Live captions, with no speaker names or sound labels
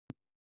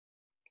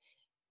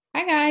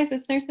Hi guys,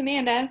 it's Nurse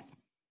Amanda,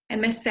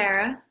 And Miss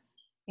Sarah.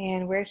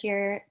 and we're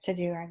here to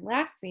do our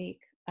last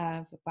week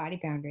of body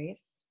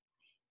boundaries.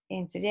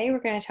 And today we're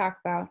going to talk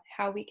about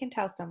how we can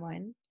tell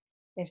someone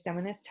if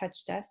someone has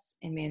touched us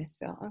and made us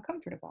feel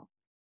uncomfortable.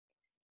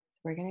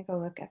 So we're going to go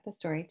look at the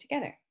story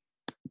together.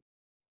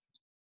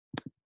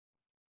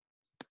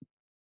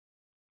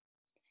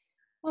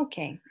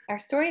 Okay, our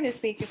story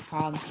this week is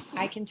called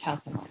I Can Tell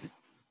Someone.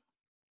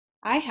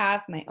 I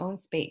have my own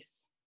space.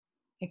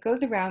 It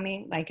goes around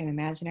me like an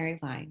imaginary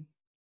line.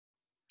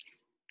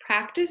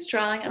 Practice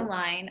drawing a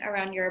line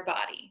around your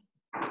body.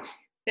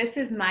 This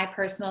is my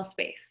personal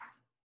space.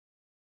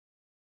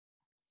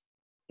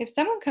 If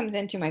someone comes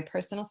into my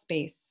personal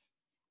space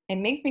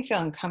and makes me feel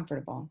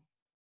uncomfortable,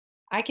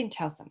 I can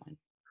tell someone.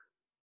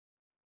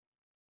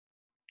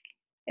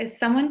 If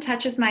someone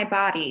touches my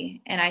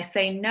body and I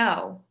say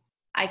no,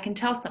 I can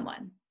tell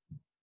someone.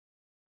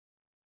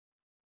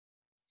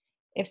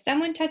 If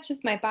someone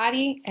touches my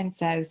body and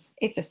says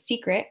it's a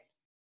secret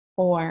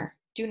or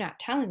do not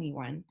tell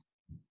anyone,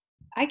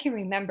 I can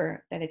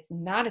remember that it's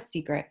not a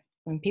secret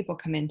when people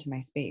come into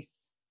my space.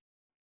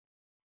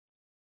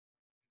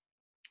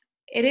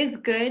 It is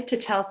good to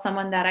tell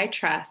someone that I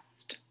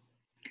trust.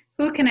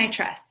 Who can I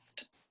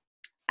trust?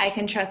 I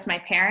can trust my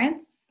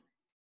parents,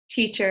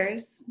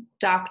 teachers,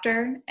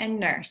 doctor, and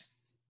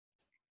nurse.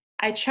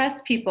 I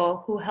trust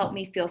people who help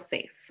me feel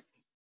safe.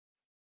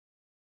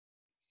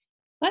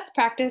 Let's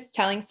practice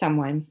telling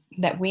someone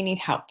that we need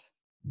help.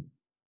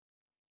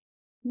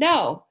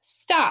 No,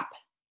 stop.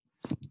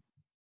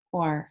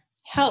 Or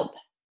help.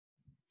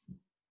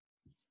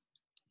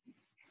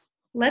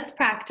 Let's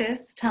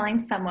practice telling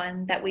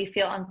someone that we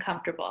feel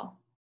uncomfortable.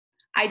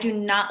 I do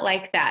not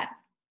like that.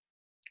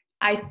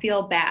 I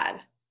feel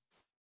bad.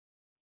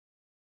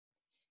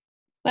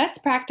 Let's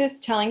practice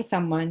telling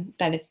someone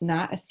that it's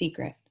not a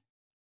secret.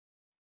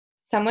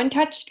 Someone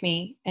touched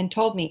me and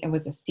told me it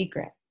was a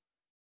secret.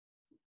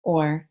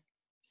 Or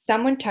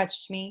someone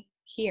touched me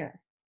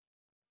here.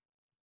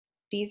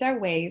 These are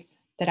ways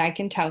that I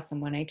can tell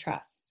someone I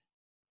trust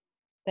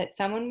that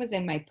someone was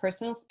in my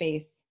personal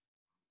space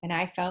and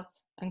I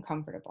felt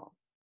uncomfortable.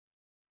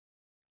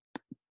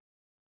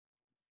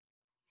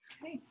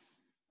 Okay.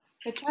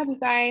 Good job, you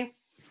guys.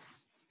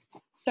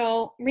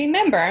 So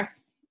remember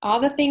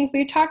all the things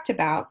we talked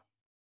about.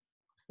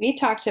 We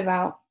talked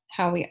about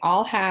how we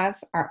all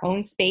have our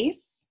own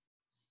space,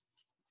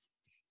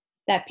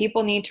 that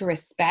people need to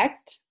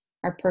respect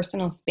our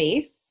personal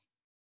space,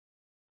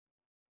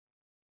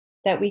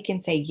 that we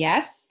can say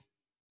yes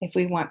if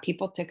we want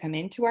people to come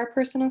into our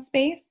personal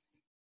space,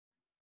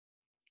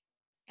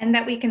 And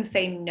that we can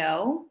say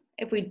no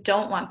if we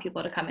don't want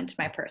people to come into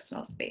my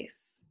personal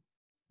space.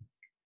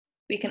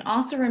 We can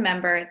also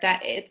remember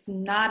that it's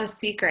not a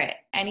secret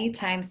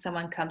anytime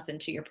someone comes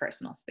into your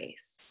personal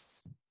space.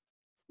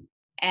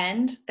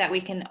 And that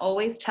we can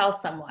always tell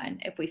someone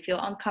if we feel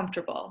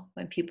uncomfortable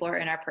when people are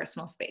in our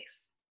personal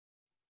space.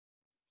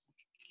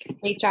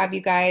 Great job,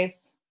 you guys.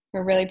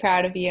 We're really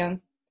proud of you.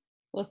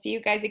 We'll see you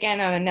guys again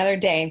on another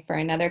day for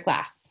another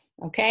class.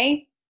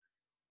 Okay?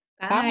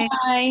 Bye.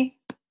 Bye.